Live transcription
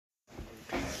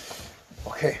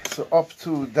Okay, so up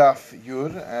to Daf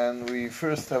Yud, and we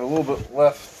first have a little bit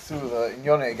left to the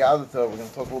Inyone Agadata. We're going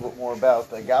to talk a little bit more about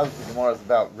the Agadata. Gemara is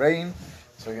about rain,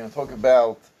 so we're going to talk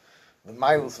about the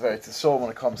Milos of Eretz Yisrael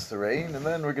when it comes to rain, and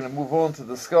then we're going to move on to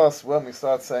discuss when we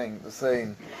start saying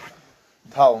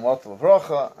Tal Matal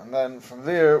Vracha, and then from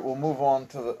there we'll move on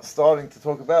to starting to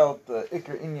talk about the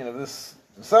Iker Inyan of this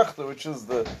Masechta, which is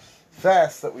the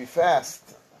fast that we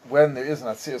fast when there is an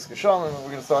Atzias Geshamim, and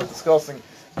we're going to start discussing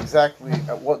exactly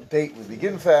at what date we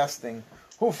begin fasting,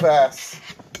 who fasts.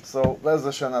 So, Bez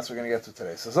Hashem, that's what we're going to get to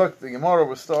today. So, Zok, the Gemara,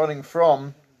 we're starting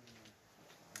from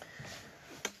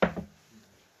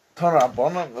Tana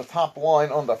Rabbanan, the top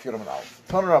line on Daf Yud Amud Aleph.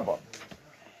 Tana Rabbanan.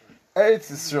 Eretz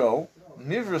Yisrael,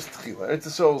 Nivras Tchila. Eretz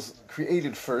Yisrael was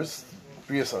created first,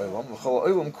 Brias Olam. V'chol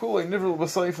Olam Kulei Nivral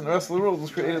B'Seif, and the rest of the world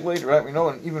was created later, right? We know,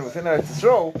 and even within Eretz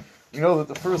Yisrael, we know that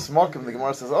the first Makkah, the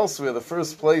Gemara says elsewhere, the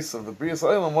first place of the Brias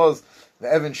Olam was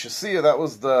the Evan Shasiya. That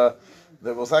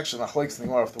was actually Nachlekes in the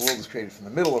Gemara if the world was created from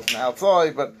the middle or from the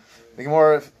outside, but the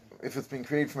Gemara, if it's been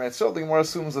created from outside, the Gemara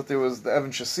assumes that there was the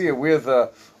Evan Shasiya, where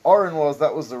the Aron was,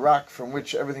 that was the rock from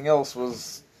which everything else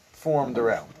was formed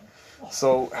around.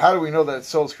 So, how do we know that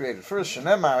Yisrael was created? First,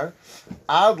 Shenemar,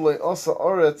 Adle Osa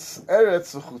Eretz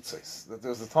V'Chutzes. That there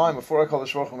was a time before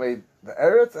HaKadosh Baruch Hu made the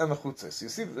Eretz and the Chutzes. You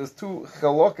see that there's two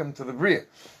Chalokim to the Bria.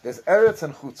 There's Eretz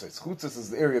and Chutzes. Chutzes is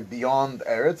the area beyond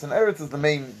Eretz, and Eretz is the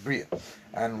main Bria.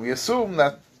 And we assume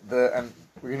that and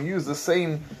we're going to use the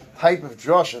same type of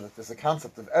drasha, that there's a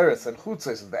concept of Eretz and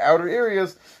Chutzes, of the outer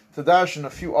areas, to dash in a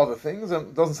few other things, and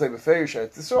it doesn't say Beferish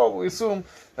Eretz Yisrael, but we assume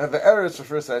that the Eretz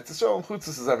refers to Eretz Yisrael, and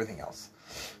Chutzes is everything else.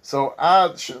 So,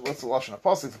 what's the Lashon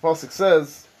HaPasuk? The Pasuk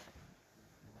says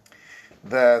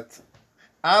that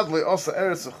Ad le'osa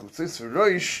Eretz Chutzes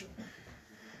v'roish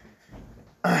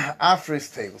Afre's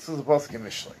table. This is the Pasuk in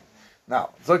Mishlei. Now,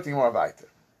 Zok more about it.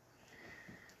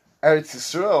 Eretz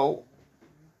Yisrael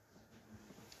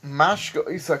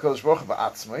Mashka Isa HaKadosh Baruch Hu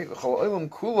ba'atzmai v'chol olam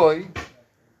kuloi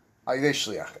Aydei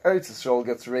Shliach. Eretz Yisrael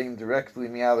gets rain directly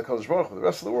miyad HaKadosh Baruch Hu. The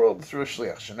rest of the world through a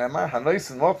Shliach. Shenemar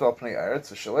hanoisen mot al pnei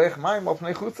Eretz v'shalech mayim al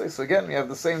pnei Chutzes. So again, we have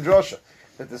the same drasha,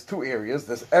 that there's two areas.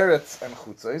 There's Eretz and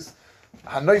Chutzes.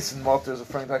 Hanoisen mot is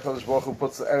referring to HaKadosh Baruch Hu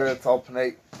puts the Eretz al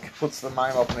pnei, puts the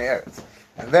mayim al pnei Eretz.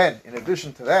 And then, in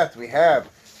addition to that, we have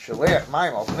Shalech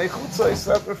mayim al pnei Chutzes.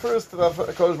 That refers to that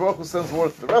HaKadosh Baruch Hu sends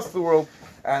water to the rest of the world.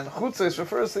 And Chutzes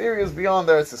refers to areas beyond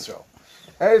Eretz Yisrael.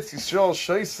 Eretz Yisrael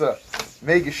Shaisa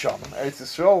Megisham. Eretz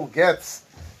Yisrael gets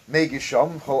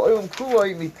Megisham. Chol Olam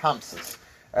Kuloi Mitamses.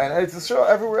 And Eretz Yisrael,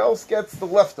 everywhere else gets the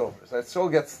leftovers. Eretz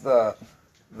Yisrael gets the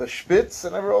spitz,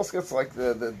 and everywhere else gets like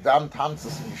the dam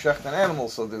tamses when you shecht an animal.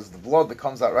 So there's the blood that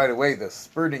comes out right away, the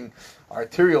spurting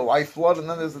arterial lifeblood, and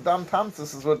then there's the dam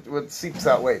tamses is what seeps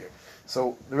out later.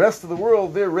 So the rest of the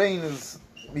world, their rain is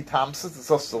mitamses.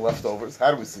 It's also the leftovers. How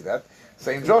do we see that?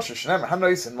 Same Joshua, Shneim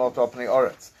Hanoisen Mot Al Pnei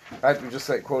Aretz. Right, we just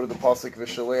quoted the pasuk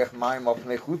V'Shalech Mayim Al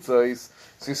Pnei Chutzos.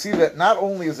 So you see that not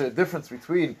only is there a difference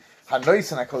between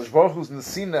Hanoisen HaKadosh Baruch Hu's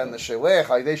Nesina and the Shalech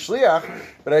Aydei Shliach,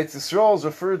 but Eretz Yisrael is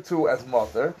referred to as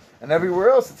Mater, and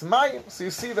everywhere else it's Mayim. So you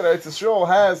see that Eretz Yisrael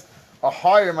has a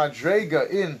higher madrega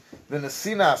in the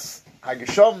Nesinas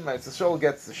Hagesham. Eretz Yisrael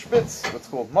gets the Spitz, what's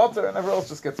called Mater, and everywhere else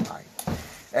just gets Mayim.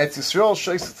 Eretz Yisrael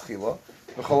Sheiset Chila.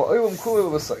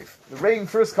 The rain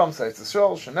first comes to Eretz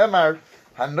Yisrael. Shenemar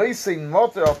hanoisein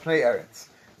moter al pnei Eretz.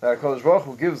 That HaKadosh Baruch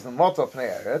Hu gives the moter al pnei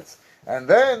Eretz, and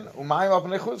then umayim al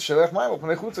pnei Chutzes, shelech mayim al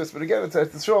pnei Chutzes. But again, it's Eretz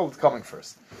Yisrael that's coming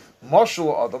first.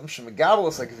 Moshul adam shemegabel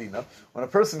sekvina. When a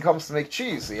person comes to make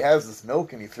cheese, he has this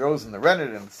milk and he throws in the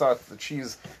rennet, and it starts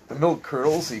the milk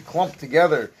curdles. He clump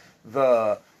together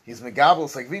He's megabel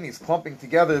sekvini. He's clumping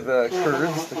together the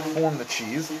curds to form the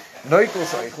cheese.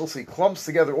 Noikos eichel, so he clumps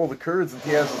together all the curds and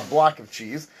he has a block of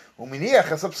cheese. Uminiach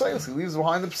has a pseilus. He leaves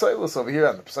behind the pseilus over here,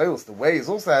 and the pseilus, the whey,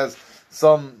 also has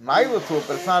some maila to it,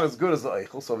 but it's not as good as the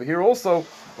eichel. So over here also,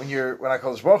 when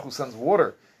HaKadosh Baruch Hu sends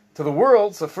water to the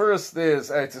world, so first there's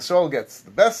Eretz Yisrael gets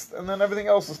the best, and then everything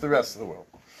else is the rest of the world.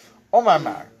 Omar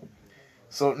Mar.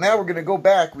 So now we're going to go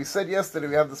back. We said yesterday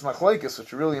we have this machlekes,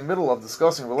 which we're really in the middle of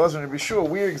discussing. Rebbe Lezer and Rebbe Yeshua,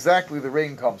 where exactly the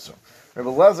rain comes from. Rebbe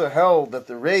Lezer held that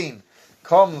the rain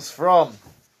comes from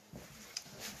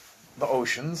the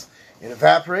oceans. It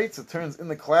evaporates, it turns in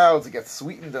the clouds, it gets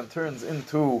sweetened and turns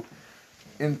into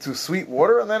sweet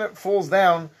water, and then it falls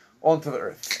down onto the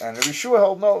earth. And Rebbe Yeshua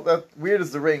held, no, that where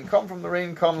does the rain come from? The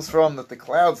rain comes from that the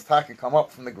clouds taka come up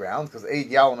from the ground, because Eid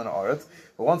Yalam and Aretz.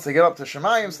 But once they get up to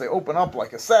Shemayim, so they open up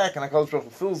like a sack, and HaKadosh Baruch Hu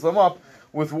fills them up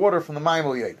with water from the Mayim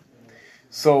Al Yedim.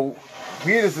 So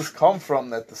where does this come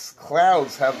from, that the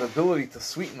clouds have the ability to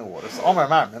sweeten the water? So Omar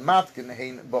Mar, Mematkin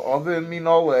Hein Ba'ovin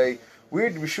Minole Where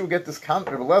did Rabbi get this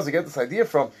Rabbi Eliezer get this idea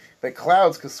from? That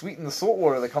clouds could sweeten the salt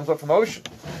water that comes up from the ocean.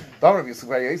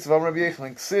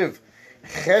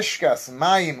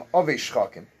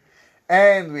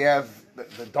 And we have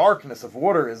the darkness of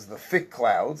water is the thick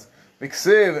clouds. Come out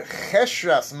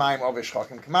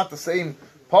the same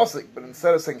pasuk, but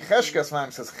instead of saying cheshkas mayim,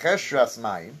 it says cheshras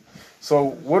mayim. So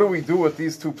what do we do with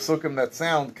these two psukim that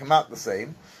sound come out the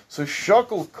same? So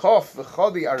shakul kof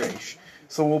v'chadi aresh.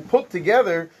 So we'll put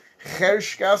together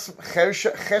cheshras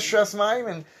mayim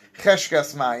and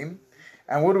cheshkas mayim.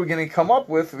 And what are we going to come up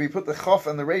with if we put the chof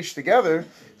and the resh together?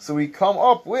 So we come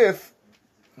up with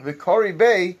the Kori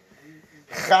Bay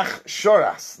chach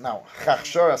shoras. Now chach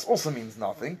shoras also means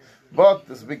nothing, but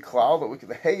there's a big cloud that we could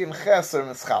the hey and ches are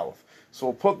mischalef. So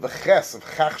we'll put the ches of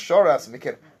chach shoras and make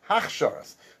it hach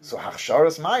shoras. So hach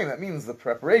shoras mayim, that means the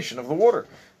preparation of the water.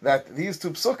 That these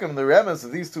two psukim, the remez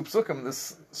of these two psukim,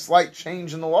 this slight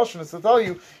change in the lashon is to tell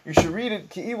you, you should read it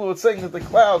ki'ilu. It's saying that the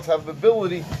clouds have the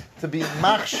ability to be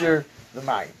machshir the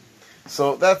mayim.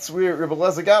 So that's where Rabbi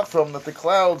Eliezer got from, that the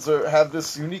clouds have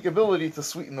this unique ability to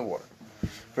sweeten the water.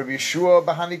 Rabbi Yeshua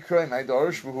bahani kroim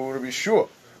ha'darish v'hu Rabbi Yeshua.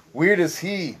 Where does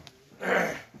he?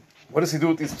 What does he do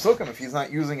with these psukim if he's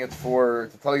not using it to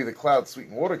tell you the clouds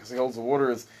sweeten water? Because he holds the water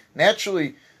is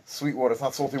naturally sweet water. It's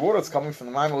not salty water. It's coming from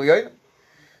the mayim l'yayim.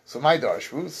 So my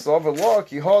darshvu savar law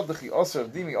ki had the chiosar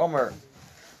dimi Omar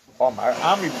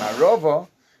Amri Marava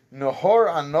Nahor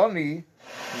Anoni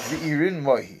Zeirin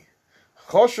Mohi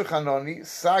Choshuch Anoni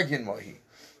Sagin Mohi.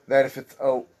 That if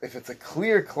it's a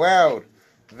clear cloud,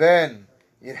 then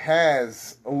it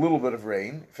has a little bit of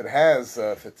rain. If it's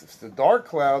a dark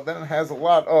cloud, then it has a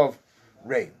lot of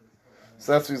rain.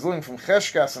 So that's what he's learning from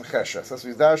Cheshkas and Cheshas. That's what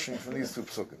he's dashing from these two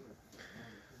psukim.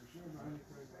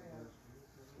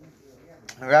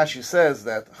 Rashi says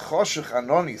that Choshuch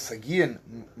Anoni Sagin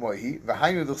Mohi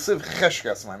V'hainu D'chsiv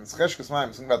Cheshkas Mayim. It's Cheshkas Mayim.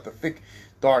 It's talking about the thick,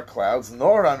 dark clouds.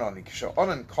 Nor Anoni Kisha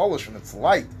Onan Kolish when it's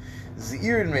light.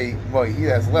 Zeirin Mohi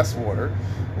has less water.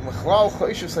 Umechlal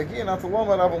Choshuch Sagin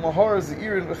Atalomad Aval Nahor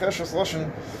Zeirin V'Cheshkas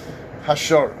Loshin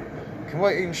Hashara. They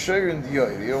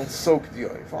don't soak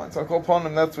diyoy. Fine. So I call upon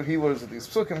him. That's what he learns with these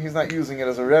psukim. He's not using it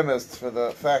as a remez for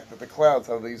the fact that the clouds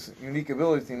have these unique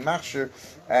abilities to machshir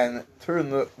and turn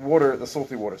the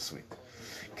salty water, sweet.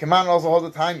 Keman also hold the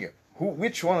Tanya.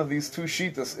 Which one of these two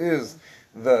shitas is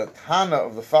the Tana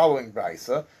of the following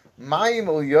brisa? Mayim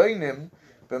el yoinim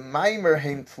b'maimer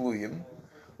heim tluyim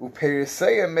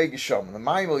u'periseya megisham. The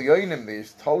mayim el yoinim,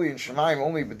 there's tali and shemaim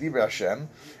only b'dibra Hashem.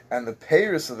 And the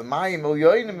peiros of the mayim el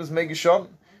yoinim is megishon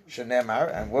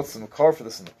shenemar. And what's the makar for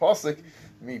this in the pasuk?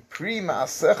 Mi pri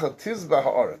ma'asecha tizba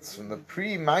haaretz. From the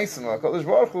pri ma'asim HaKadosh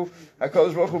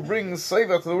Baruch Hu brings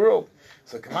seva to the world.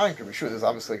 So come on, Rabbi Yeshua. There's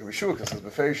obviously like Rabbi Yeshua because there's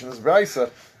beferish in this brisa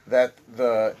that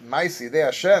the ma'asi de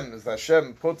Hashem is that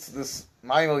Hashem puts this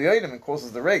mayim el yoinim and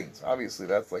causes the rain. So obviously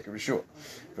that's like Rabbi Yeshua.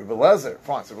 For Rabbi Eliezer,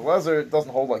 fine. So Rabbi Eliezer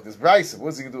doesn't hold like this brisa. What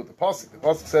is he going to do with the pasuk? The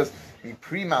pasuk says mi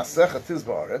pri ma'asecha tizba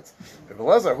haaretz. Rabbi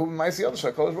Eliezer, who ma'asi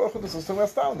yadasha HaKadosh Baruch Hu, this is talking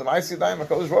about the ma'asi yadayim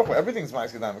HaKadosh Baruch Hu. Everything's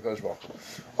ma'asi yadayim HaKadosh Baruch Hu.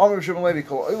 Amr Shimon Levi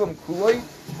kol olam kuloi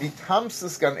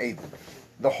v'tamsis gan eden.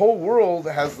 The whole world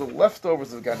has the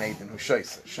leftovers of Gan Eden,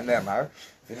 Hushaisa, Shenemar,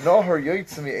 v'nohar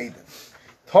yoytzim Eden.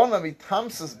 Tona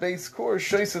v'tamsis beis kor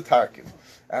shaisa tarkiv.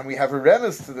 And we have a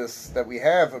remez to this, that we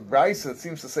have a brisa that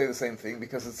seems to say the same thing,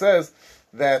 because it says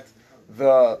that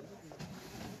the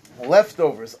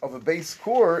leftovers of a base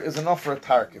core is enough for a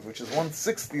tarkiv, which is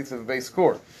 1/60th of a base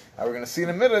core. And we're going to see in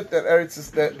a minute that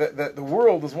that the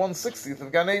world is 1/60th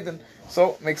of Gan Eden.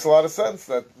 So it makes a lot of sense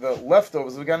that the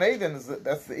leftovers of Gan Eden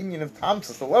that's the inyan of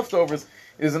Tamsis. The leftovers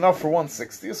is enough for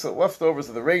 1/60th. So the leftovers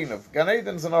of the rain of Gan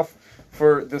Eden is enough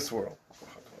for this world.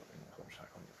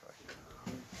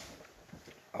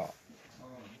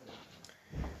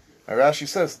 Rashi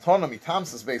says, Tonami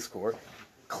Tamsis base core.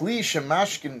 Kli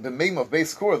shemashkin b'meim of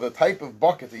base core, the type of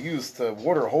bucket to use to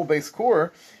water a whole base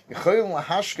core, yichayil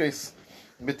lahashkes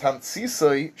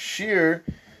b'tamtzisai shir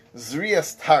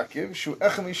zrias tarkiv, shu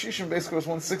echem mishishim base core is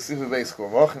 1/60 of the base core.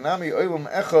 V'achinami oilam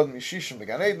echad mishishim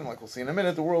b'gan Eden, like we'll see in a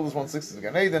minute, the world is 1/60 of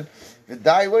Gan Eden.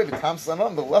 V'dailoi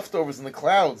b'tamsanon, the leftovers in the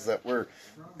clouds that were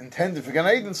intended for Gan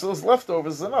Eden, so those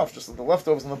leftovers is enough. Just that the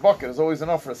leftovers in the bucket is always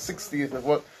enough for a 60th of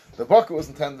what the bucket was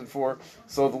intended for.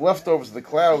 So the leftovers of the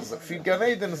clouds that feed Gan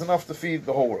Eden is enough to feed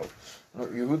the whole world.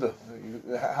 Yehuda,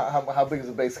 how big is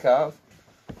a base calf?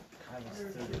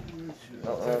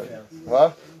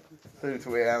 What?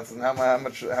 32 ounces. And how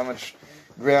much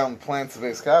ground plants a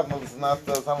base calf? No, this is not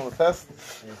some of the test.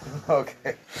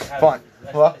 Okay, fine.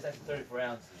 What? It's actually 34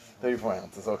 ounces. 34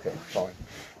 ounces. Okay, fine.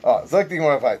 Zok the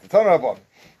Gemara fight. Tana Rabban.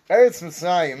 Eretz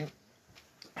Mitzrayim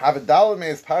have a dollar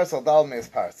meis parsa, dollar meis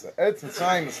parsa. Eretz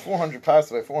Mitzrayim is 400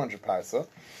 parsa by 400 parsa.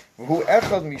 Who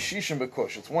echad mishishim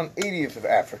bekush. It's 1/80th of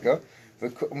Africa.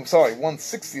 I'm sorry,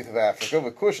 1/60th of Africa.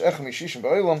 V'kush echad mishishim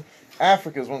ba'olam.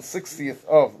 Africa is 1/60th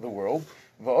of the world.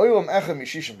 V'olam echad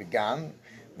mishishim began.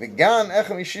 Vegan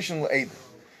echad mishishim le'eden.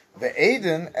 The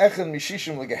Eden echad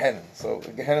mishishim le'gehenim. So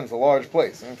Gehenim is a large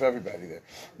place. I mean, for everybody there.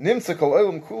 Nimtza kol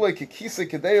olam kulei kikisa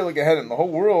kedei le'gehenim. The whole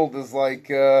world is like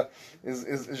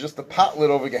is just a pot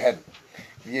lid over Gehenim.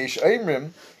 V'yesh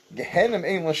eimrim Gehenim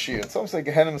ein lashir. Some say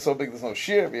Gehenim is so big there's no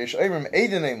shir. V'yesh eimrim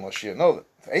Eden ein lashir. No,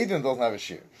 Eden doesn't have a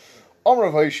shir. Omer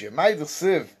of Hoshia, Ma'idach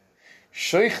Siv,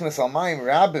 Sheichnes al Mayim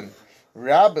Rabim,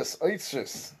 Rabbis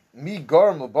Eitzris, Mi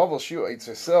Garm LeBavel Shiu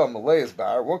Eitzrisel Malayas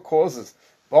Bar. What causes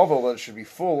Bavel that it should be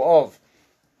full of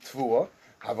Tvua?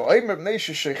 Hava Eimer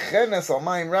B'neisha Sheichenes al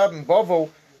Mayim Rabim. Bavel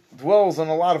dwells on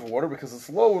a lot of water because it's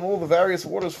low and all the various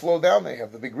waters flow down. They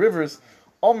have the big rivers.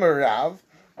 Omer Rav,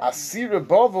 Asira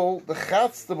Bavel, the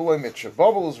Chatz the B'loi Mitra.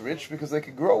 Bavel is rich because they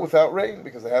could grow without rain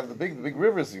because they have the big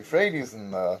rivers, the Euphrates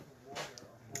and the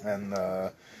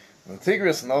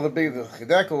Tigris and all the big, the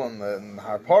Chidekel and the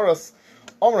Harparas.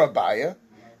 Omer Abaya,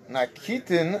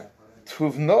 Nakitin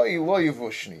Tuvnoi lo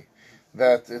Yevushni.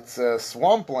 That it's a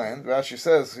swampland. Rashi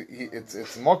says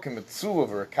it's Mokim Mitzu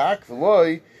over a Kak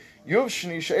V'loi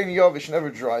Yuvshni She'eni Yavish,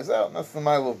 never dries out. And that's the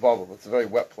mile of Babel. It's a very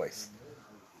wet place.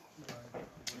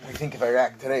 We think of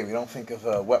Iraq today. We don't think of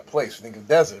a wet place. We think of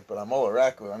desert. But I'm all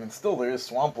Iraq. I mean, still there is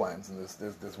swamplands and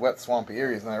there's wet, swampy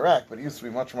areas in Iraq. But it used to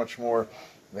be much, much more.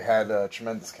 They had a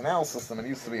tremendous canal system. It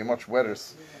used to be a much wetter,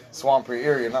 swampy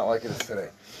area, not like it is today.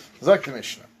 Zak the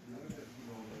Mishnah.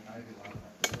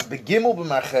 The Gimel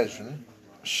b'Marcheshon,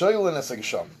 Shoylin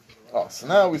Esagisham. Oh, so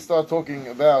now we start talking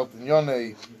about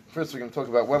Yonei. First, we're going to talk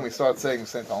about when we start saying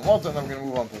Saint Talmud, and then we're going to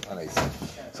move on to the Tanes.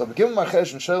 So the Gimel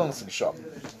b'Marcheshon, Shoylin Esagisham.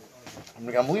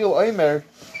 Gamliel Omer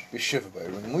b'Shivabay.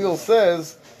 Gamliel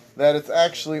says that it's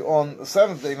actually on the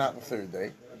 7th day, not the 3rd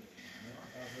day.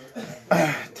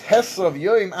 Tesav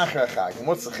Yoim Achar Chag. And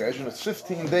what's the cheshbon? It's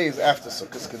 15 days after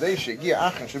Sukkot. Kadesh Yegia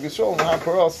Achan Shav Yisrael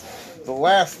Nahaparos. The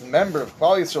last member of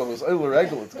Klal Yisrael who's Oler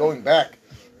Regel. It's going back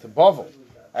to Bavel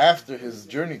after his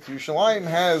journey to Yerushalayim.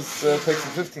 Takes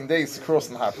him 15 days to cross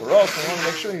Nahaparos. And we want to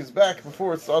make sure he's back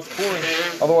before it starts pouring.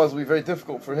 Otherwise, it'll be very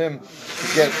difficult for him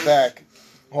to get back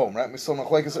home. Right? We saw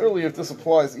Machlekes earlier. If this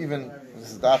applies, even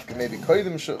this is Dafka maybe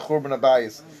Kodim Churban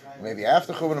Abayis. Maybe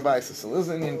after Churban Abayis, the still is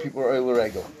Indian people are Oler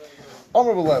Regel.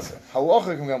 Amar Belezer,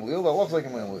 halacha kem Gamliel, halacha like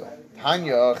Gamliel.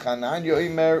 Tanya Chananya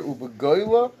Omer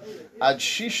ubegoyla ad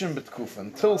shishim betkufa,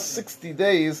 until 60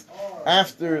 days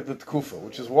after the tkufa,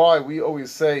 which is why we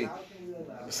always say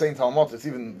Saint Talmud. It's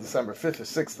even December 5th or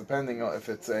 6th,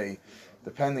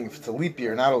 depending if it's a leap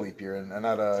year, not a leap year, and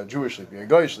not a Jewish leap year, a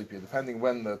Goyish leap year, depending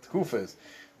when the tkufa is.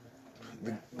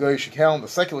 The Goyish calendar,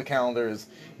 the secular calendar, is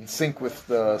in sync with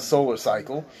the solar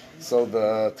cycle. So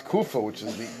the Tkufa, which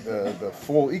is the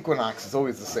fall equinox, is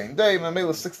always the same day. And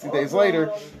Mela 60 days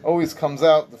later always comes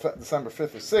out December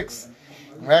 5th or 6th.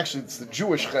 And actually, it's the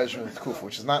Jewish cheshbon of Tkufa,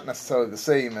 which is not necessarily the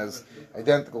same as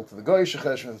identical to the Goyish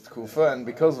cheshbon of Tkufa. And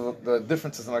because of the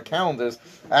differences in our calendars,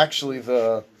 actually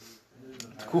the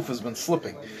Tkufa has been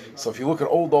slipping. So if you look at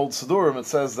old Sidurim, it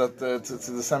says that it's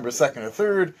December 2nd or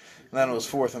 3rd. And then it was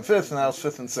 4th and 5th, and now it's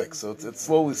 5th and 6th. So it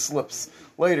slowly slips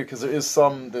later because there's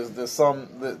some it's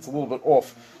a little bit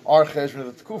off our cheshbon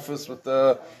of the Tkufas with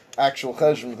the actual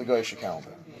cheshbon of the Goyish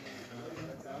calendar.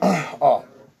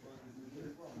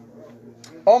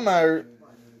 Omar,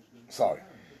 sorry.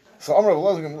 So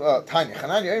Omar Tanya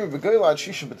Chananya Omer begoyla ad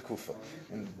shishim betkufa.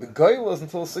 And begoyla is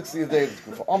until the 60th day of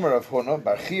the Tkufa. Omar of Huna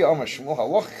Barchia Omar Shmuel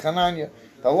Halach Chananya.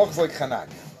 The halach is like Chananya.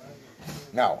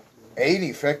 Now,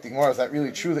 Eini affecting more, is that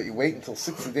really true that you wait until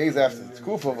 60 days after the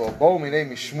Tkufa of Bo Minei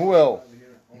Mishmuel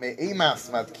Me'emas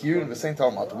Matkir and Saint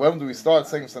Talmud? When do we start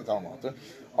saying Saint Talmud?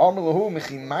 Amar Lahu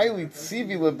Mechimayli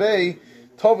Tzivi Lebei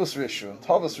Tovas Rishu. And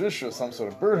Tovas Rishu, some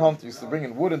sort of bird hunter, used to bring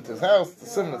in wood into his house to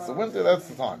sit when it's the winter. That's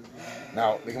the time.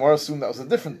 Now the Gemara assumed that was a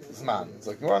different Zman. It's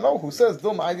like Gemara, no, who says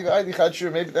Dum Aidi Chad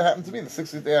Shir? Maybe that happened to be the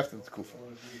 60th day after the Tkufa.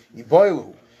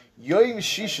 Yiboilu Yoim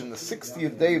Shishim, the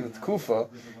 60th day of the Tkufa,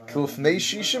 Kilfnei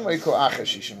Shishim or Kil Acha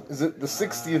Shishim? Is it the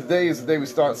 60th day is the day we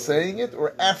start saying it,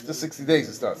 or after 60 days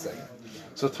we start saying it?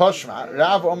 So Toshma,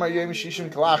 Rav Omar Yoim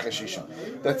Shishim Kil Acha Shishim.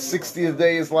 That 60th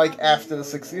day is like after the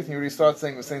 60th, and you already start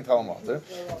saying the same Talmud.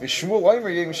 Vishmuel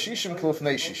Omer Yoim Shishim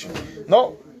Kilfnei Shishim.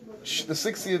 No, the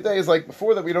 60th day is like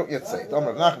before that, we don't yet say it.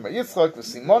 Omar Nachman Bar Yitzchak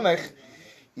V'Simonech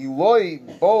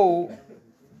Iloi Bo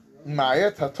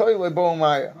Maya Tatoy Le Bo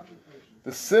Maya.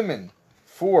 The simon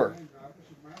for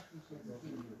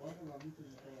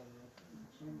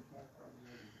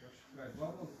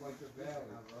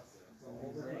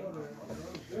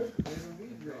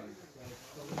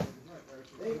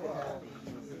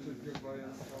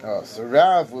So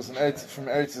Rav was from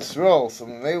Eretz Yisrael, so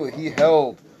Mele he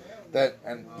held that,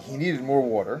 and he needed more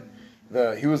water.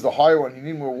 He was the higher one, he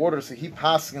needed more water, so he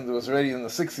passed him. It was already in the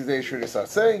 60 days should he start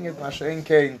saying it. Mashain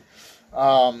Kain.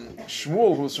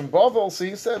 Shmuel, who was from Bavel, so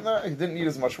he said no, he didn't need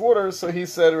as much water, so he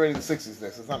said already the 60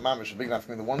 days. So it's not mamish big enough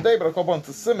for me the one day, but I'll call on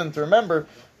to Simon to remember.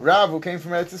 Rav, who came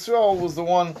from Eretz Yisrael, was the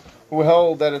one who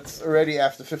held that it's already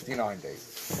after 59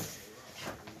 days.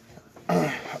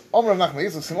 Omer of Nachman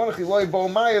Yitzchak, Simonachi loy bo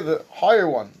maya, the higher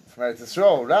one from Eretz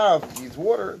Yisrael, Rav needs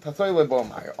water. Tatay loy bo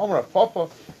maya. Omer of Papa,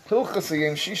 Hilchas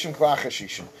Yem Shishim Klacha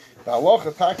Shishim. The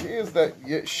halacha taka is that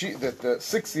the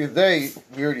 60th day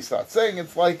we already start saying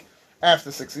it's like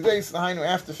after 60 days.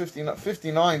 After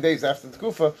 59 days after the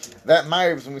Kufa, that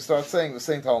maya is when we start saying the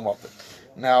same Talmud.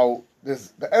 Now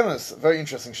there's the emes, very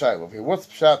interesting shayla here. What's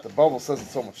pshat? The Bavel says it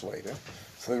so much later.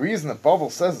 So the reason that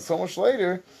Bavel says it so much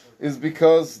later is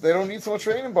because they don't need so much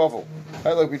rain in Bavel.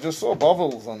 Right? Like we just saw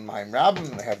Bavel's on Maim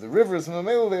Rabbim, they have the rivers, and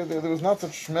there was not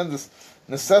such tremendous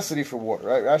necessity for water.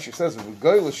 Right? Rashi says,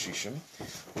 "V'goyla shishim,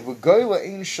 v'goyla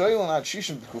ein shoylan ad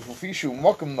shishim b'kufufishu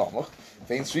mokem nomach,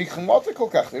 vein tzrichim mata kol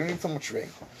kach." They don't need so much rain.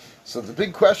 So the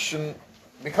big question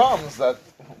becomes that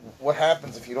what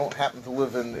happens if you don't happen to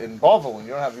live in Bavel and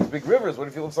you don't have these big rivers? What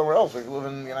if you live somewhere else? What if you live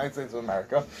in the United States of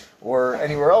America or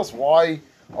anywhere else? Why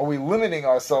are we limiting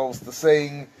ourselves to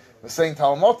saying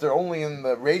Talmud only in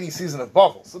the rainy season of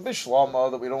Bavel? So Bishlama,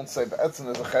 that we don't say Be'etzin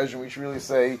is a Cheshon, we should really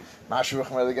say Mashiach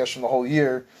Geshem the whole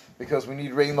year, because we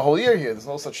need rain the whole year here. There's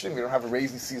no such thing. We don't have a rainy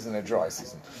season and a dry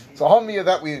season. So Hamiyah,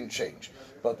 that we didn't change.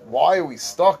 But why are we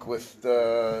stuck with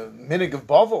the Minig of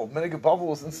Bavel? Minig of Bavel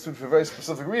was instituted for a very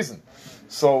specific reason.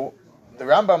 So the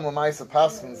Rambam Lamaisa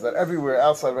paskins that everywhere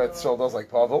outside of Eretz Yisrael does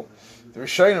like Bavel. The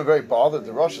Rishonim are very bothered.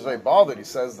 The Rosh is very bothered. He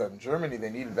says that in Germany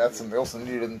they needed Vetzim. They also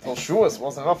needed it until Shavuos. It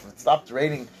wasn't enough. If it stopped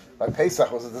raining by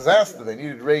Pesach, it was a disaster. They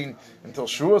needed rain until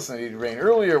Shavuos, and they needed rain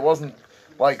earlier. It wasn't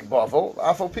like Bavel.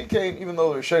 Afal Pikein, even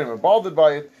though the Rishonim are bothered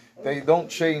by it, they don't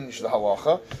change the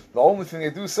halacha. The only thing they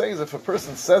do say is if a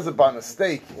person says it by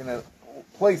mistake in a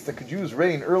place that could use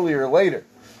rain earlier or later,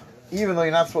 even though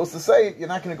you're not supposed to say it, you're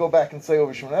not going to go back and say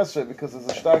over Shemon Esrei, because there's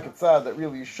a shtar ketzad that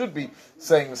really you should be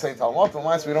saying the same Talmud.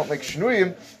 Unless we don't make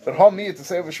shnuyim, but hamiyah to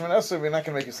say over Shemon Esrei, we're not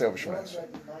going to make you say over Shemon Esrei.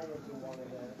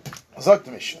 Zok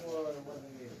the Mishnah.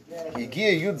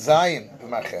 Yigia Yud Zayin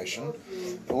b'Macheshen,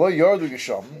 v'lo Yardu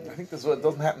Gesham. I think this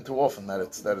doesn't happen too often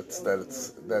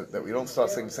that we don't start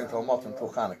saying the same Talmud until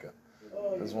Chanukah.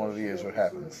 This is one of the years where it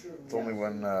happens. It's only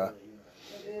when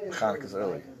Chanukah is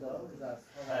early.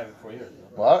 Every 4 years.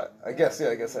 What? I guess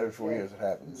every 4 years it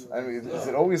happens. I mean, is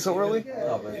it always so early?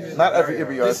 No, but not every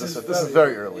year. This is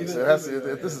very early. So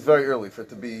this is very early for it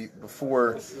to be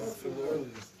before.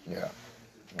 Yeah.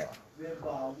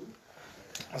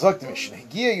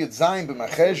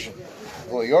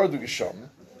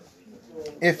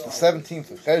 If the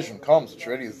 17th of Cheshvan comes, which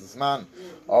already is the Zman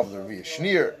of the Revi'ah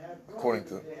Shnir, according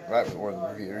to or the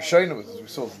Revi'ah Rishayna, as we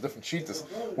saw, the different shitas,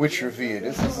 which Revi'ah it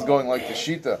is. This is going like the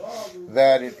shita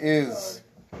that it is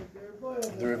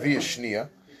the Revi'ah Shnia.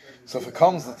 So if it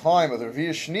comes the time of the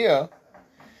Revi'ah Shnia,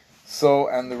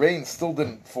 and the rain still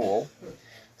didn't fall,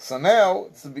 so now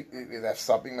it has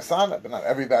stopped being Masana, but not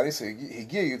everybody. So he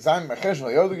gives you Zayin Macheshen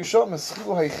Yodu Geshom is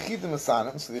Chilu HaYechidim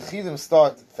Masanim. So the Yechidim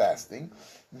start fasting.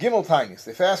 Gimel Tinius,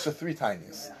 they fast for 3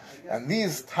 Tinius, and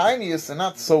these Tinius are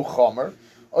not so chomer.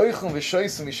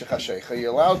 You're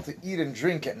allowed to eat and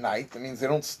drink at night. That means they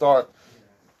don't start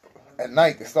at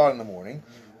night; they start in the morning.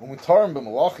 When we tarm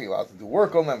b'malachi, you're allowed to do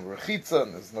work on them. Rechitza,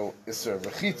 and there's no iser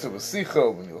rechitza,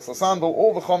 v'sicha, v'nilas sandal.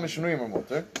 All the chamish shunuim are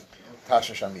mutter.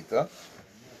 Tasha shamita.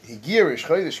 Higir ish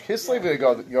chodesh kislev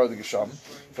v'yard gesham.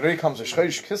 If it already comes ish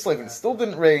chodesh kislev and it still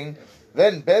didn't rain,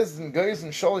 then bezdin goes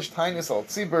and sholish tinius al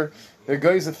tzibur. There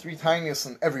goes of 3 tinius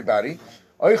on everybody.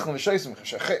 However,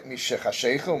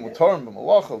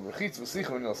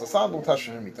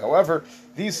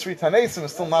 these 3 Tanesim are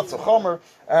still not so chomer,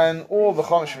 and all the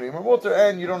chomer shrim are water,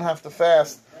 and you don't have to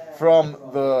fast from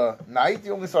the night,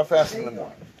 you only start fasting in the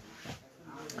morning.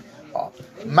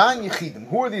 Man Yechidim,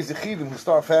 who are these Yechidim who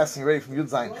start fasting already from Yud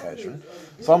Zayin Cheshvan?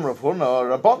 Some Rav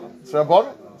Huna, Rabbanon. It's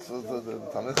Rabbanon. So the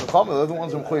Talmud Chacham, they're the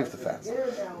ones who are chayav to fast.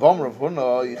 Vom Rav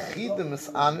Huna, Yechidim is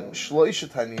an shloisha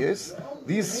Taniyos.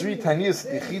 These 3 Taniyos,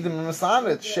 Yechidim is an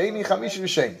it Sheni, Chamishi,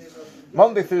 V'Sheni.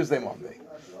 Monday, Thursday, Monday.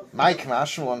 My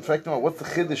Kmashim will infect them. What's the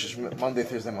Chiddush Monday,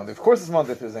 Thursday, Monday? Of course it's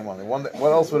Monday, Thursday, Monday.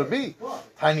 What else would it be?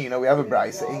 Tiny, we have a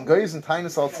brayse. In Goyz and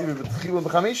Tainis al Tzivi v'Tchilu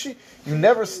b'Chamishi, you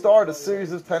never start a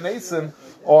series of Tanesim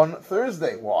on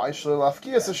Thursday. Why? Shlel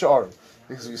Afkiyas Ha'Sharim.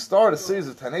 Because if you start a series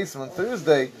of Tanesim on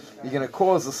Thursday, you're going to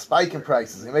cause a spike in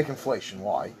prices. You're going to make inflation.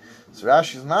 Why? So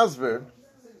Rashi's Masber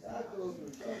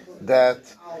that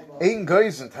Ein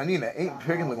guys and Tanina, ain't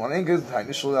picking one, ain't guys and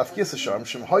Tanina, shall have kiss a sharm,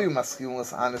 shim hoyu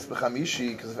maskilness anis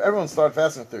bechamishi, because if everyone started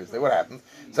fasting Thursday, what happens?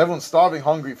 So everyone's starving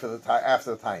hungry for the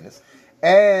after the Tainus,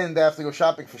 and they have to go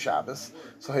shopping for Shabbos.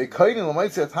 So hey kainin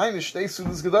l'maitzi Tainus stay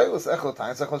sudas gedailas, echel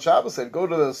Tainus, echel Shabbos, they'd go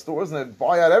to the stores and they'd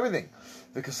buy out everything.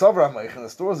 The Kasavra Hameich, and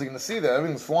the stores are going to see that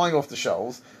everything's flying off the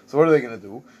shelves, so what are they going to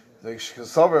do? There's going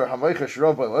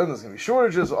to be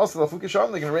shortages. Also, they're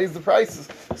going to raise the prices.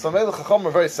 So Melech Chacham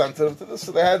are very sensitive to this,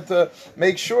 so they had to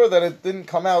make sure that it didn't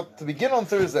come out to begin on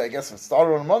Thursday. I guess if it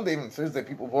started on Monday, even Thursday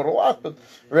people bought a lot, but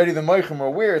already the Meichim were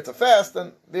aware it's a fast,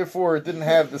 and therefore it didn't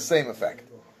have the same effect.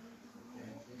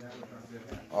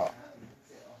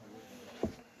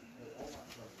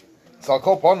 So I'll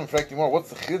call upon him for more.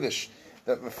 What's the Chiddush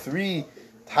that the three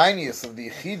tiniest of the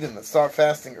Yechidim that start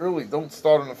fasting early don't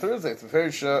start on a Thursday? It's a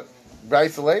very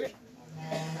brisa later.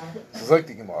 So it's like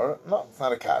the Gemara. No, it's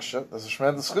not a kasha. There's a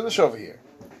tremendous Chiddush over here.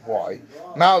 Why?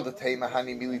 Now the Teima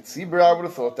Hani Mili Tzibur, I would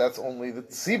have thought that's only the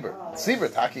Tzibur.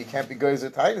 Tzibur, Taki, can't be Geyser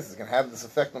Tinus. It's going to have this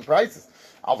effect on prices.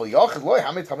 Aval Yachid Loi,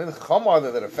 how many Talmid Chacham are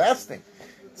there that are fasting?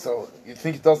 So you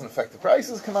think it doesn't affect the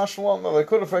prices? Kamash Shalom? No, they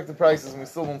could affect the prices, and we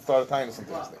still don't start a Tinus on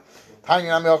Thursday.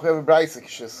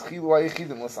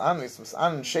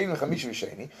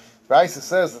 Brisa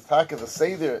says the Taka the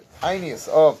Seder tiniest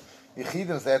of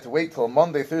Yechidim, they have to wait till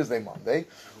Monday, Thursday, Monday.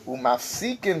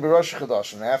 Umafsikin b'Rosh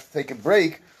Chodesh, and they have to take a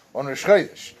break on Rosh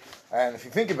Chodesh. And if you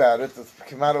think about it, the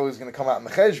Kemato is going to come out in the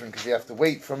Cheshvan because you have to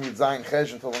wait from Yud Zayin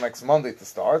Cheshvan until the next Monday to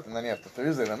start, and then you have to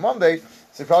Thursday, then Monday.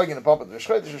 So you're probably going to bump it to Rosh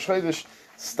Chodesh. Rosh Chodesh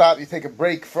stop. You take a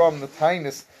break from the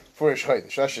tiniest for Rosh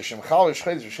Chodesh. Shemchal Rosh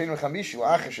Chodesh Rishon Chamishi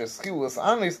La'achash Eschil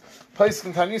L'Anis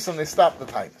Paiskin Tanisam. They stop the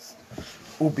tiniest.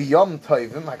 Ubiyam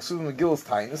Tovim Haksuvim Megillus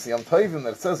Tainus. The Yom Tovim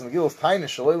that it says Megillus Tainus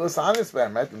Shalei L'Anis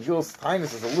Be'emet. Megillus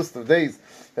Tainus is a list of days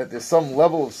that there's some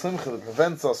level of simcha that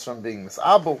prevents us from being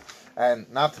misabel and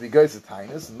not to be Geiser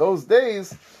Tainus. In those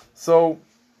days, so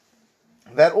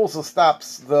that also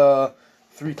stops the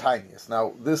three tiniest.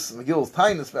 Now, this Megillus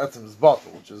Tainus Be'etzim is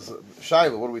bottle, which is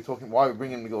Shaila. What are we talking? Why are we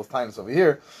bringing Megillus Tainus over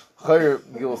here? Chayr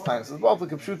Megillus Tainus is bottle.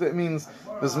 Kipshuta, it means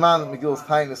this man that Megillus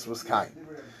Tainus was kind.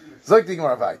 Zog the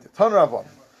Gemara Vayta. Ton Rabban.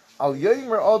 Al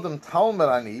Yomer Adam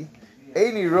Talmerani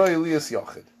Eini Roy Elias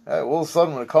Yochid. All of a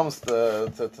sudden, when it comes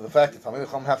to the fact that Talmidei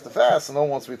Chacham have to fast, and no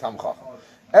one wants to be Talmid Chacham.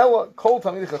 Ela Kol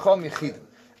Talmidei Chacham Yechidim.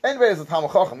 Anybody is a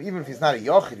Talmid Chacham, even if he's not a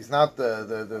Yochid, he's not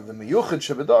the Meyuchid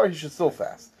Shebedar, he should still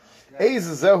fast.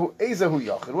 Ezehu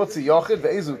Yochid. What's a Yochid?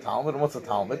 Ve'ezu Talmud. And what's a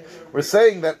Talmud? We're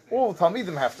saying that all the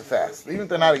Talmidim have to fast, even if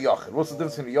they're not a Yochid. What's the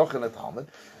difference between a Yochid and a Talmud?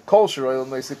 Kol Sheroyel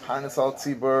Noisei Parnas Al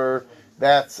Tzibur.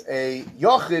 That's a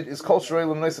Yochid is Kol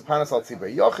Sheroyel Noisei Parnas Al Tzibur.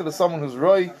 Yochid is someone who's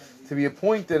roy to be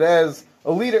appointed as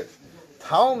a leader.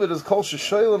 Talmud is Kol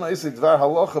Sheroyel Noisei Dvar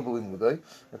Halacha B'Limudei.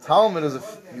 The Talmud is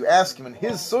if you ask him in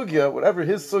his sugya, whatever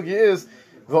his sugya is,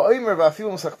 even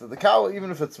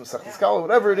if it's Masechtas Kala,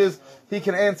 whatever it is, he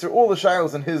can answer all the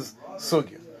shilos in his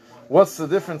sugya. What's the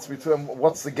difference between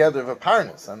what's the gather of a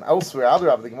parnas? And elsewhere,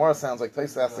 the Gemara sounds like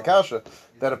Taisa asked the Kasha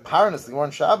that a parnas, the Gemara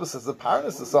in Shabbos says the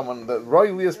parnas is someone, the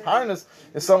Roy Lias parnas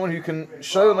is someone who can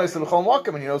show nice to Chol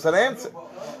Makam and he knows how to answer.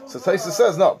 So Taisa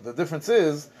says no. The difference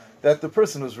is that the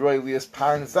person who's Roy Lias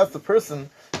parnas, that's the person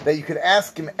that you could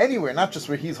ask him anywhere, not just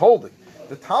where he's holding.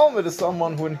 The Talmud is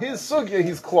someone who in his sugya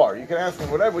he's klar. You can ask him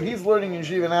whatever. What he's learning in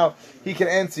Shiva now, he can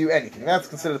answer you anything. That's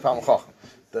considered Talmud Chacham.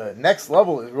 The next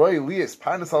level is Roy Elias,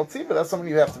 Parnas Al Tzibur. That's someone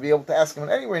you have to be able to ask him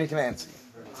anywhere and he can answer you.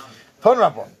 Ton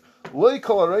Rabban.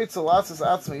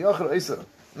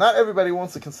 Not everybody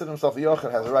wants to consider himself a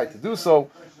Yochid, has a right to do so.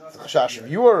 It's a Chashash of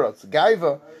Yura, it's a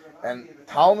Gaiva, and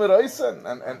Talmud Oisa,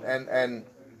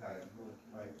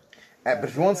 but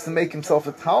if he wants to make himself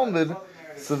a Talmud,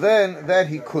 so then that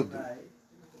he could do.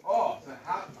 No,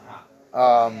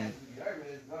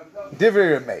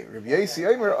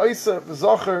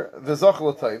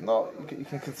 you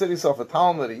can consider yourself a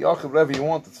Talmud, a Yochid, whatever you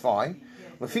want, it's fine.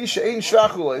 This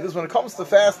is when it comes to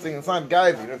fasting, it's not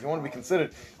gaiva. If you want to be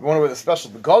considered, you want to wear the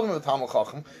special begodim of the Talmud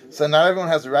Chacham. So not everyone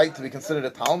has the right to be considered a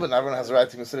Talmud, not everyone has the right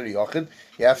to be considered a Yochid.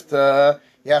 You have to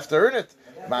earn it.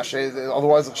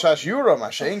 Otherwise, if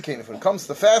it comes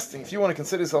to fasting, if you want to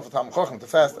consider yourself a Talmud Chacham to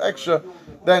fast extra,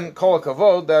 then kol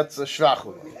kavod, that's a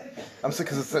shvachulay. I'm saying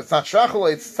because it's not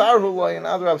shvachulay, it's tzarhulay, and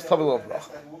other rabbis tavilov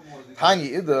bracha.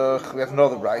 Tanya idach, we have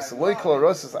another brayso. Lo yikol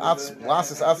arosis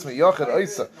lasis atzmi yochid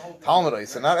oisa Talmud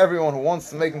oisa. Not everyone who wants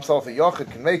to make himself a yochid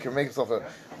can make himself a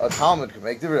Talmud can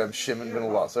make. Divrei Shimon ben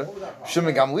Elazar.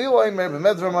 Shimon Gamliel aimer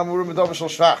b'medvar mamurim b'davar shel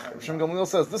shvach. Shimon Gamliel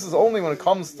says this is only when it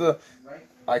comes to,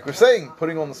 like we're saying,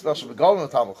 putting on the special begalim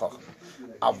of Talmud Chacham.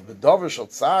 Av b'davar shel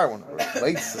tzar, when it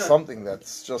relates to something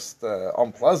that's just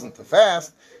unpleasant to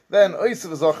fast, then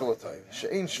Oisav is Ochel L'Toiv.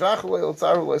 She'ein Shvach L'Oil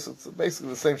Tzaru L'Oil, so it's basically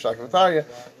the same Shakavatariya,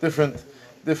 different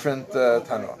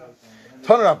Tanah.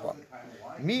 Tanah Rabban.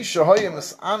 Mi Shahoyim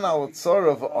is Anal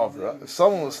Tzara V'Avra. If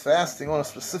someone was fasting on a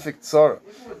specific tzara,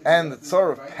 and the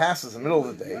tzara passes the middle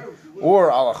of the day,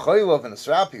 or Al Chaylav in a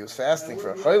Srapi was fasting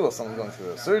for a Chaylav, someone going through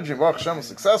a surgery, Baruch Hashem was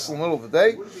successful in the middle of the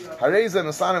day, Hareza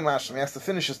Nasanim Mashlim, he has to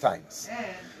finish his times.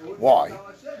 Why?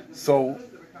 So,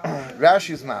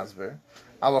 Rashi's Masber,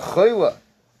 Al Chaylav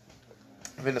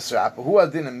in a Srapi, who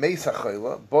adin a Mesa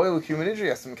Chaylav, boil human injury,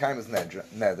 has to make his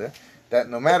neder, that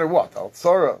no matter what, Al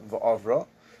Tzara V'Avra,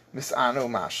 Mis'anu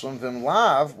Mashlim, Vim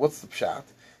Lav, what's the pshat?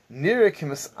 Nirik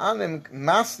Mis'anim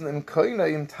Masnim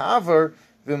Koinayim Taver,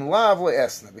 Vim Lav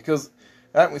Le'esna. Because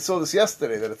we saw this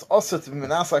yesterday, that it's also to be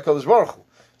Menasai Kodesh Baruch Hu.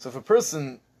 So if a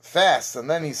person fasts and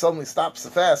then he suddenly stops the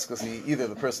fast because either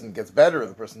the person gets better or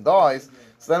the person dies,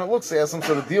 so then it looks like he has some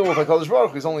sort of deal with HaKadosh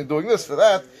Baruch Hu. He's only doing this for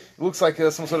that. It looks like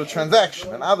some sort of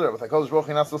transaction. And other with HaKadosh Baruch Hu,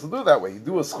 you're not supposed to do it that way. You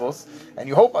do a schos, and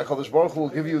you hope HaKadosh Baruch Hu will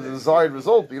give you the desired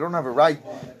result, but you don't have a right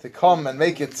to come and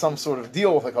make it some sort of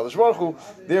deal with HaKadosh Baruch Hu.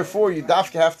 Therefore, you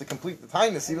dafka have to complete the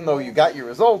tainus, even though you got your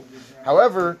result.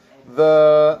 However,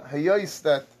 the hayos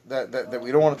that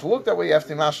we don't want it to look that way, you have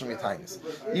to mashal your tainus.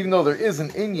 Even though there is an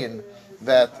inyan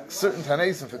that certain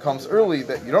Tanaisim, if it comes early,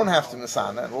 that you don't have to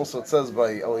misana, and also it says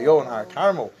by Eliyahu and Har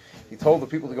Carmel, he told the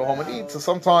people to go home and eat, so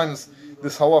sometimes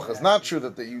this halach is not true,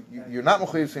 that you're not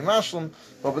mechuyev to be mashlim,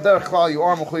 but b'derech klal you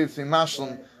are mechuyev to be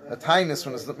mashlim, a tainus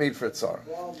when it's made for a tzar.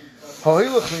 If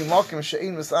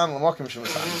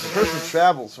a person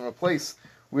travels from a place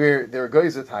where there are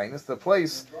geyser tainus, the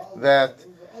place that,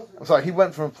 he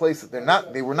went from a place that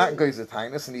they were not geyser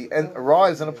tainus, and he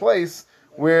arrives in a place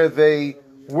where they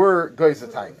were geyser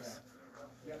tainus.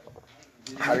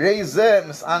 Harei zeh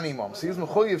mis'animam. So he's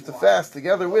mechuyev to fast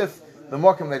together with the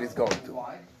makom that he's going to.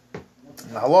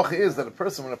 And the halacha is that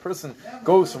when a person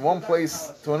goes from one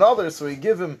place to another, so he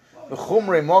give him the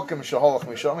chumrei makom shehalach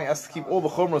misham. He has to keep all the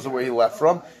chumras of where he left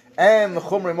from, and the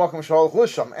chumrei makom shehalach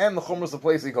lisham, and the chumras of the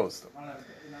place he goes to.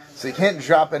 So you can't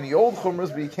drop any old chumras,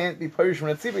 but you can't be parish from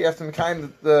a tzibur. You have to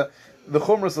kind the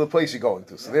chumras of the place you're going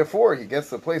to. So therefore, he gets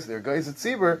to the place there, guys at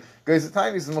tzibur, guys at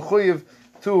tainis, and mechuyev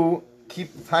to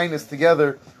keep the tainis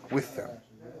together with them.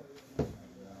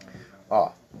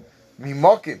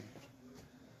 Mimakim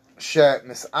she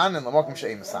misanin lamakim she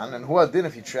misan, and who adin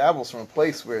if he travels from a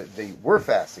place where they were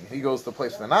fasting, and he goes to a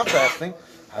place where they're not fasting,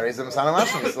 harei misanim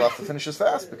mashlim, he still has to finish his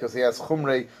fast because he has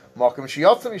chumrei makim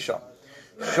sheyatzim misham.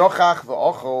 Shochach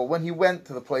v'ochel, when he went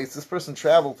to the place, this person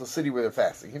traveled to the city where they're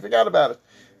fasting. He forgot about it,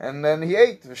 and then he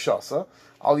ate v'shasa.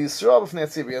 Al Yisrael b'fnei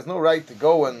tzibur, he has no right to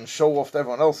go and show off to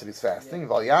everyone else that he's fasting.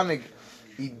 V'al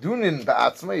idunin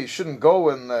ba'atzma, he shouldn't go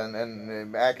and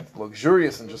act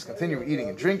luxurious and just continue eating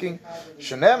and drinking.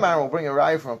 Shenemar will bring a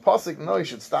raya from a pasuk. No, he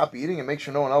should stop eating and make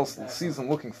sure no one else sees him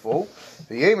looking full.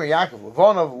 The Yemer Yaakov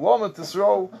Levanav Lomet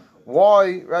Tisro.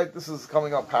 Why? Right, this is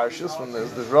coming up parashas when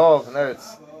there's the Rav and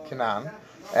Eretz Canaan,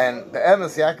 and the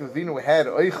Emes Yaakov Avinu had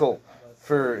oichel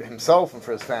for himself and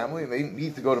for his family, and they didn't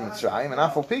need to go to Mitzrayim. And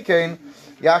Afal Pikein,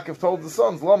 Yaakov told the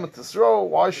sons, Lomet Tisro.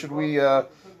 Why should we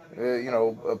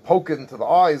poke it into the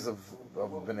eyes of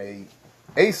Bnei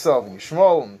Esav and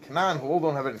Yishmael and Canaan, who all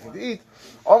don't have anything to eat?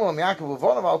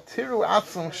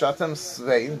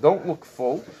 Don't look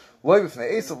full. They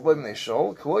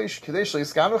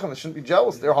shouldn't be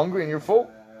jealous. They're hungry and you're full.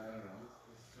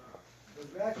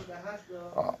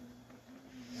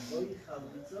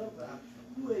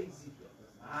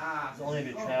 It's only if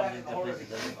you're traveling to a place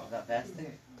that's not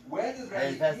fasting. Where does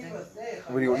fasting?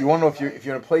 What do you want to know if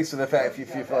you're in a place with if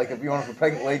you want a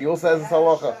pregnant lady also has this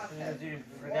halacha? You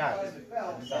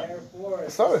forgot.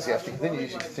 So you have to continue. You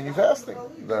should continue fasting.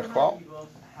 The chval.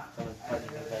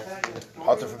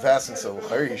 Hotter from fasting, so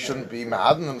he shouldn't be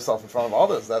ma'adin himself in front of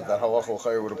others. That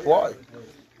halacha would apply.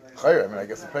 I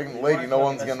guess a pregnant lady, no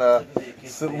one's gonna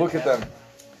look at them.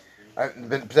 But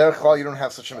b'derech klal, you don't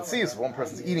have such a mitzvah. If one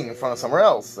person's eating in front of somewhere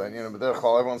else, and b'derech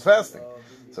klal, everyone's fasting.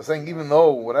 So saying, even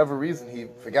though whatever reason he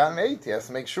forgot and ate, he has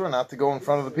to make sure not to go in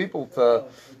front of the people to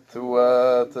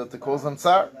cause them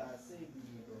tsar.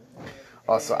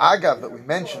 So Agav, that we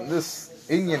mentioned this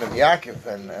inyan of Yaakov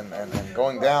and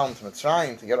going down to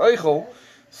Mitzrayim to get oichel.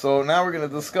 So now we're going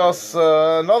to discuss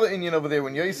another inyan over there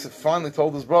when Yosef finally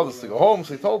told his brothers to go home.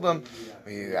 So he told them,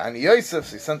 and Yosef,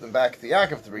 so he sent them back to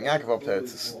Yaakov to bring Yaakov up there to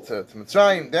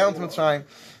Mitzrayim, down to Mitzrayim.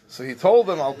 So he told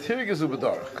them, Al tirgezu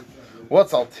b'darach.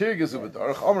 What's Al tirgezu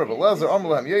b'darach? Amr b'lezer, Amr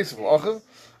lehem Yosef l'ochav,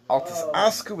 Al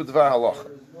tis'asku b'dvar halacha.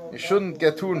 You shouldn't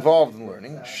get too involved in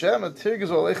learning. Shem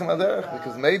tirgezu aleichem aderech,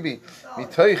 because maybe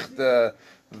mitoich the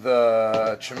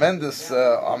the tremendous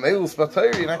amelus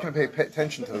batayr, you're not going to pay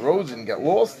attention to the roads and get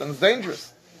lost, and it's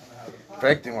dangerous.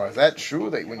 Correcting, or is that true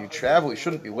that when you travel you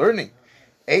shouldn't be learning?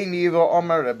 Two that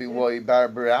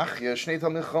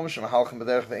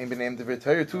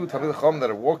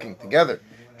are walking together,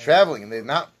 traveling, and they're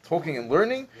not talking and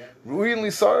learning,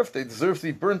 they deserve to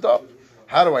be burnt up.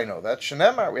 How do I know that?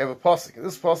 Shenemar, we have a pasuk.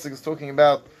 This pasuk is talking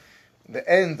about the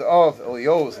end of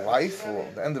Eliyahu's life, or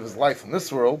the end of his life in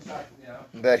this world,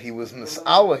 that he was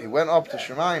Nis'ala, he went up to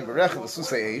Shemayim, Berech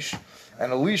v'susei Eish,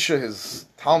 and Elisha, his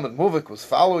Talmud Muvik, was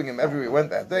following him everywhere he went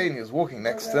that day, and he was walking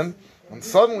next to him, and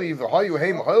suddenly, they're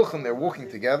walking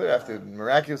together, after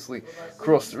miraculously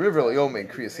crossed the river, Eliyahu made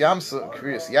Kriyas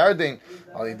Yarden,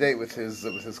 Alidei with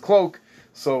his cloak,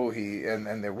 so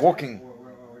they're walking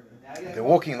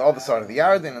on the other side of the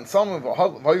Yarden, and some of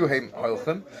Hayuhem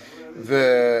Halchem,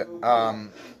 the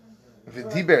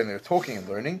Diber, and they're talking and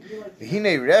learning. There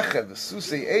was a Rechev, a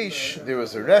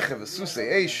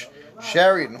Susei Eish,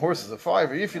 chariot and horses of fire,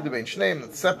 that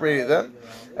separated them,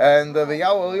 and and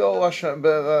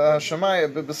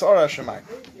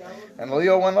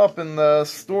Eliyahu went up in the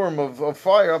storm of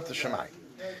fire up to Shemai.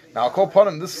 Now, I'll call upon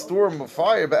him, this storm of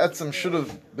fire, Be'etzim should have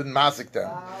been mazik then.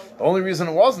 The only reason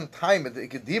it wasn't time at the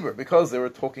Ikediber, because they were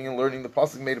talking and learning. The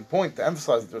Pasuk made a point to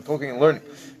emphasize that they were talking and learning.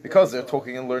 Because they're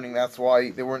talking and learning, that's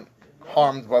why they weren't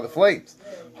harmed by the flames.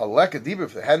 Halek Adiber,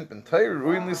 if they hadn't been Torah,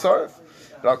 ruin Lisarif.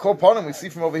 But I'll call upon him, we see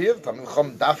from over here, the Talmid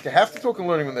Chacham Dafka have to talk and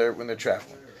learning when they're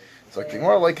traveling. It's like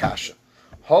more like Hasha.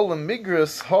 Hol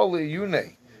Migras, Hol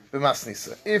Yune,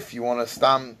 B'masnisa. If you want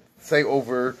to say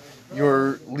over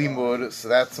your limud, so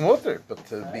that's mutter. But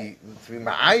to be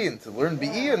ma'ayin, to learn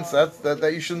bi'iyun, so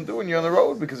that you shouldn't do when you're on the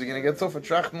road, because you're going to get so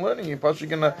fattracht in learning, you're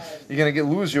going to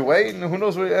lose your way, and who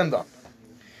knows where you end up.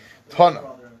 Tana.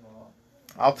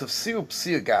 Out of siu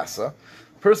psia gasa,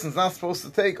 a person's not supposed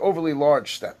to take overly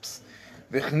large steps.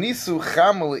 V'chnisu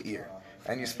chamaleir.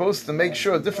 And you're supposed to make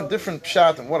sure different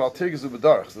pshat and what al-tirgizu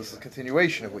b'darach. So this is a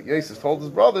continuation of what Yosef told his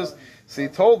brothers. So he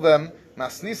told them,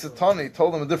 masnisa tana, he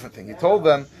told them a different thing. He told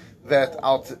them that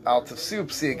al-tafsiu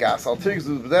psiyagas,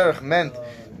 al-tirgizu b'darach meant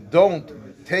don't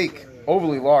take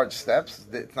overly large steps,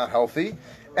 it's not healthy.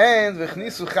 And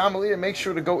v'chnisu chamalir, make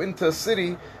sure to go into a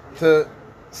city to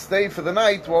stay for the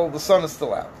night while the sun is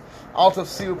still out. Out of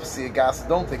siu psigas,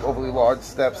 don't take overly large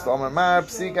steps. And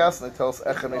they tell us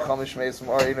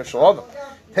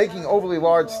taking overly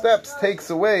large steps takes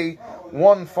away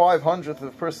 1/500th of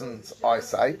a person's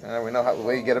eyesight, and we know how the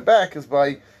way you get it back is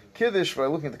by kiddush, by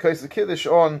looking at the case of kiddush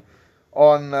on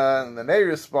the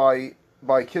neiris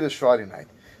by kiddush Friday night.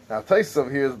 Now Tais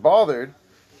over here is bothered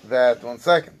that 1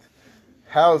 second.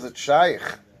 How is it shaykh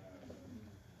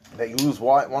that you lose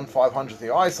 1/500th of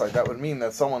your eyesight? That would mean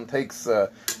that someone takes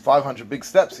 500 big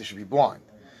steps, he should be blind.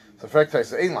 So Frektai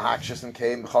says, "Ein lahakshis and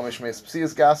came chamish meis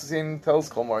psias gasasin tells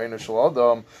kol marina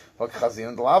shaladam vakchazin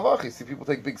and lavach." You see people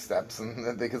take big steps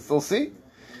and they can still see.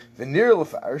 The near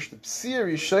lefarish the psia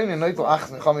rishayna noitel achs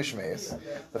and chamish meis.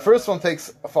 The first one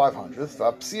takes 500th.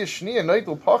 The psia shnia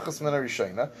noitel pachas min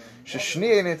rishayna.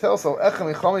 Sheshnia and it tells al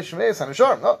echem chamish meis and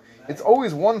sharm. No, it's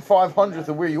always 1/500th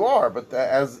of where you are, but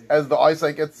as the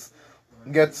eyesight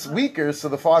gets weaker, so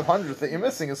the 500th that you're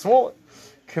missing is smaller.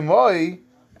 K'moi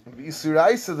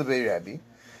b'isuraisa the Bei Rebbe,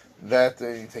 that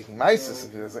you're taking maisis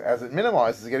as it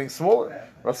minimizes, it's getting smaller.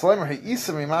 Rasleimer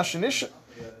he'isa mimashinisha.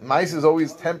 Mice is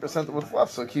always 10% of what's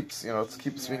left, so it keeps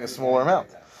being a smaller amount.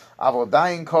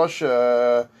 Avodayin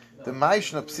kosha the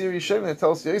maishna psiri shem, it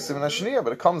tells Yosef and Ashniya,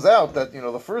 but it comes out that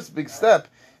the first big step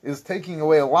is taking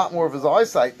away a lot more of his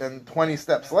eyesight than 20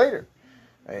 steps later.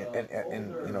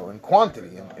 In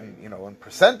quantity, in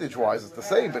percentage wise, it's the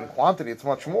same, but in quantity, it's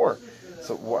much more.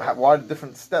 So why do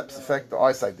different steps affect the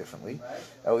eyesight differently?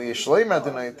 It's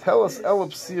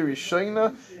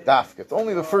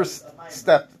only the first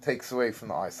step that takes away from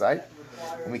the eyesight.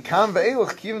 And we can but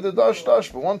once you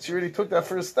already took that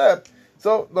first step,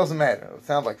 so it doesn't matter. It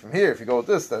sounds like from here, if you go with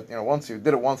this, that once you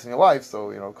did it once in your life,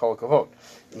 so kol kavod.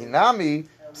 Inami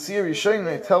Siri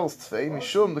Shayne tells Tfei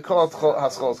Mishum the Kol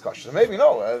Haschol Kash. So maybe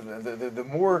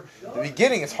the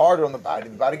beginning is harder on the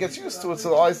body gets used to it, so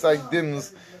the eyesight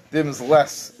dims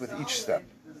less with each step.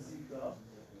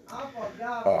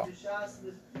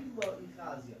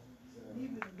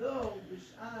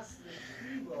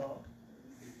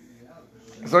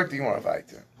 Zog the Gemara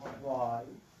weiter.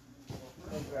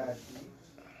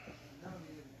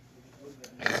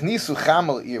 Chnisu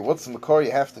chamel ir. What's the makor?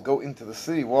 You have to go into the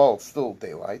city while it's still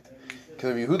daylight. A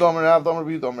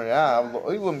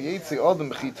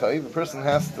person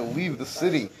has to leave the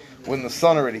city when the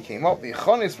sun already came up. The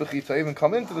even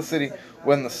come into the city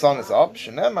when the sun is up.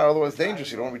 Otherwise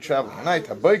dangerous. You don't want to be traveling at night.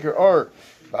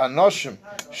 V'hanoshim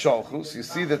shalchu. So you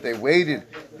see that they waited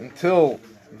until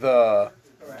the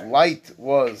light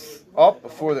was up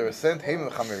before they were sent.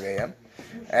 And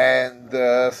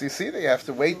so you see that you have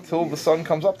to wait till the sun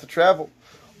comes up to travel.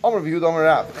 If a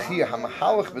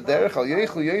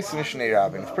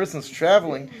person's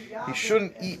traveling, he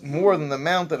shouldn't eat more than the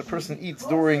amount that a person eats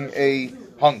during a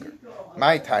hunger.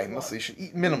 My time, so he should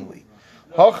eat minimally.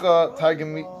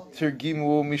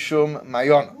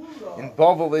 In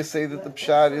Bavel, they say that the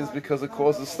pshat is because it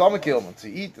causes stomach ailment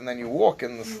to eat, and then you walk,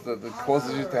 and it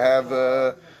causes you to have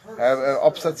an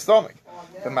upset stomach.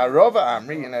 The Marova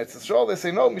Amri in Eretz Yisrael, they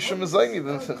say no, Mishum Mezayni,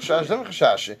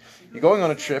 you're going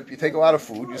on a trip, you take a lot of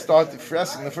food, you start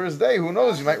fasting the first day, who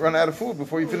knows, you might run out of food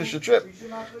before you finish the trip.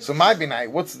 So my binai,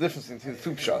 what's the difference between the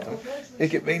two pshatim?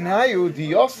 Iket beinayu di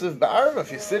Yosef ba'arva,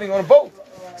 if you're sitting on a boat.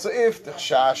 So if the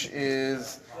chash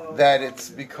is that it's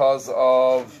because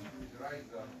of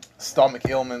stomach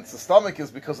ailments, the stomach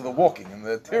is because of the walking and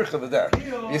the tirch of the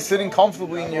derech. You're sitting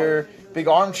comfortably in your big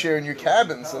armchair in your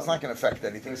cabin, so it's not going to affect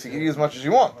anything, so you can eat as much as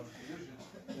you want.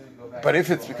 But if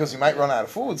it's because you might run out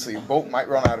of food, so your boat might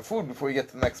run out of food before you get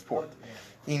to the next port.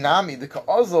 Inami the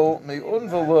ka'azol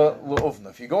me'unva le'uvna.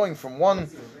 If you're going from one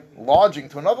lodging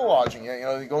to another lodging,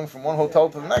 you're going from one hotel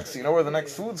to the next, so you know where the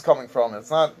next food's coming from. There's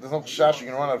no chash,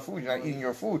 you're going to run out of food, you're not eating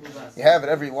your food. You have at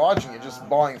every lodging, you're just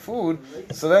buying food,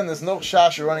 so then there's no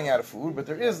chash you're running out of food, but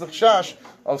there is the chash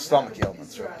of stomach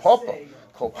ailments. Papa,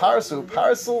 called parsu,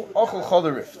 ochel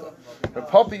chodarifta. The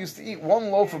Papa used to eat one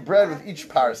loaf of bread with each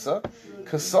parsa,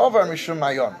 kasavar mishum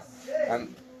mayon.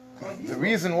 And the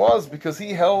reason was because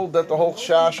he held that the whole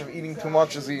shash of eating too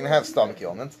much is he can have stomach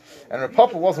ailments, and Rav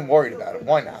Papa wasn't worried about it.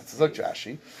 Why not? It's like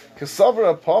Rashi. Because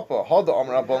Rav Papa had the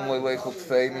amar abon loylechol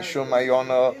tfei mishum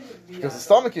mayona because of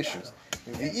stomach issues.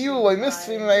 The iu loy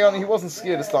mistfei mayona, he wasn't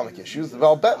scared of stomach issues. The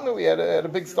Valbetnu, he had a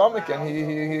big stomach and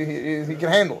he can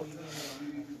handle it.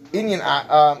 Inyan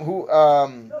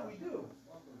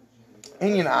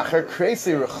acher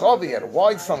kreisi rechavi had a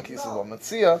wide stomach. He says on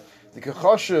Matzia the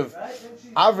kachashiv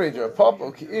average or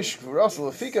papa ki ish k'vurasel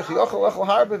lefikach yochel echel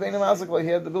harbe v'einem azak. He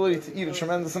had the ability to eat a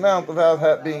tremendous amount without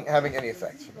having any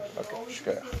effects. Okay,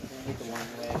 shkoyach.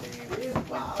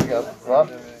 What?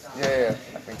 Yeah,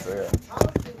 I think so. Yeah.